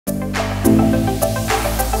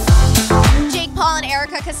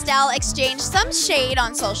Erika Costell exchanged some shade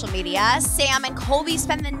on social media. Sam and Colby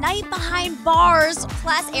spend the night behind bars.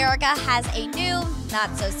 Plus, Erika has a new,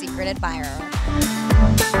 not-so-secret admirer.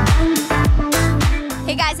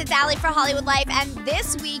 Hey guys, it's Ali for Hollywood Life, and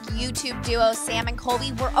this week, YouTube duo Sam and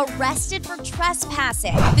Colby were arrested for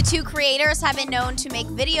trespassing. The two creators have been known to make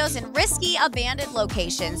videos in risky, abandoned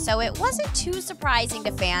locations, so it wasn't too surprising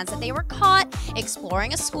to fans that they were caught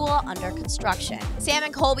exploring a school under construction. Sam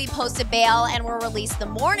and Colby posted bail and were released the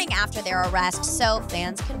morning after their arrest, so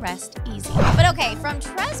fans can rest easy. But okay, from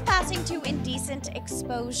trespassing to indecent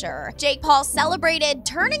exposure, Jake Paul celebrated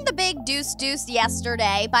turning the big deuce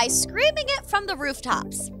yesterday by screaming it from the rooftops.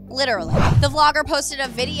 Literally. The vlogger posted a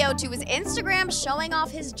video to his Instagram showing off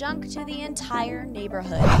his junk to the entire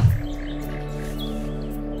neighborhood.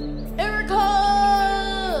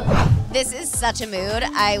 Erika! This is such a mood.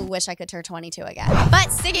 I wish I could turn 22 again.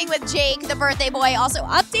 But sticking with Jake, the birthday boy also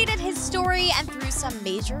updated his story and threw some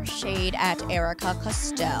major shade at Erika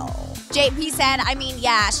Costell. JP said, I mean,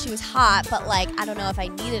 yeah, she was hot, but like, I don't know if I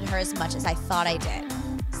needed her as much as I thought I did.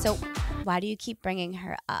 So why do you keep bringing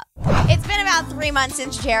her up? It's been about 3 months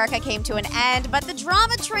since Jerica came to an end, but the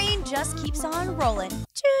drama train just keeps on rolling.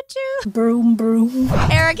 Choo-choo. Broom, broom.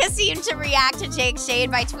 Erika seemed to react to Jake's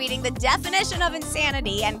shade by tweeting the definition of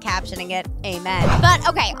insanity and captioning it, amen. But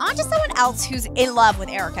okay, on to someone else who's in love with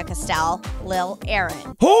Erika Costell, Lil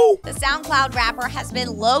Aaron. Who? The SoundCloud rapper has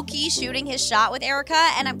been low-key shooting his shot with Erika,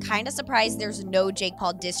 and I'm kind of surprised there's no Jake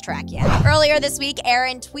Paul diss track yet. Earlier this week,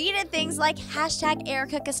 Aaron tweeted things like hashtag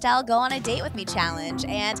Erika Costell go on a date with me challenge,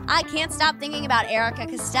 and I can't stop thinking about Erika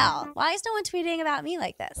Costell. Why is no one tweeting about me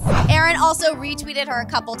like this? Aaron also retweeted her a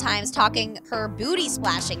couple times, talking her booty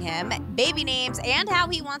splashing him, baby names, and how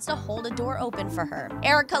he wants to hold a door open for her.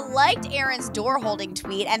 Erika liked Aaron's door holding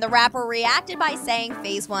tweet, and the rapper reacted by saying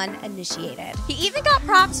phase 1 initiated. He even got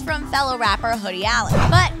props from fellow rapper Hoodie Allen.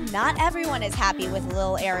 But not everyone is happy with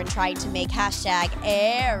Lil Aaron trying to make hashtag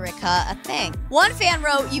Erika a thing. One fan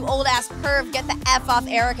wrote, you old ass perv, get the F off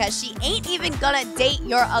Erika. She ain't even gonna date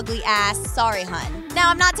your ugly ass. Sorry, hun. Now,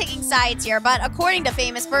 I'm not taking sides here, but according to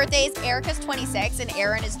famous birthdays, Erika's 26 and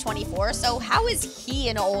Aaron is 24, so how is he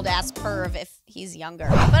an old-ass perv if he's younger?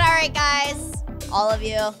 But alright, guys, all of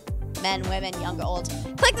you, men, women, young, old,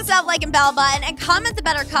 click the sub, like, and bell button, and comment the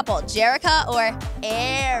better couple, Jerica or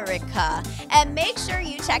Erika. And make sure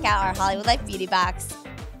you check out our Hollywood Life Beauty Box.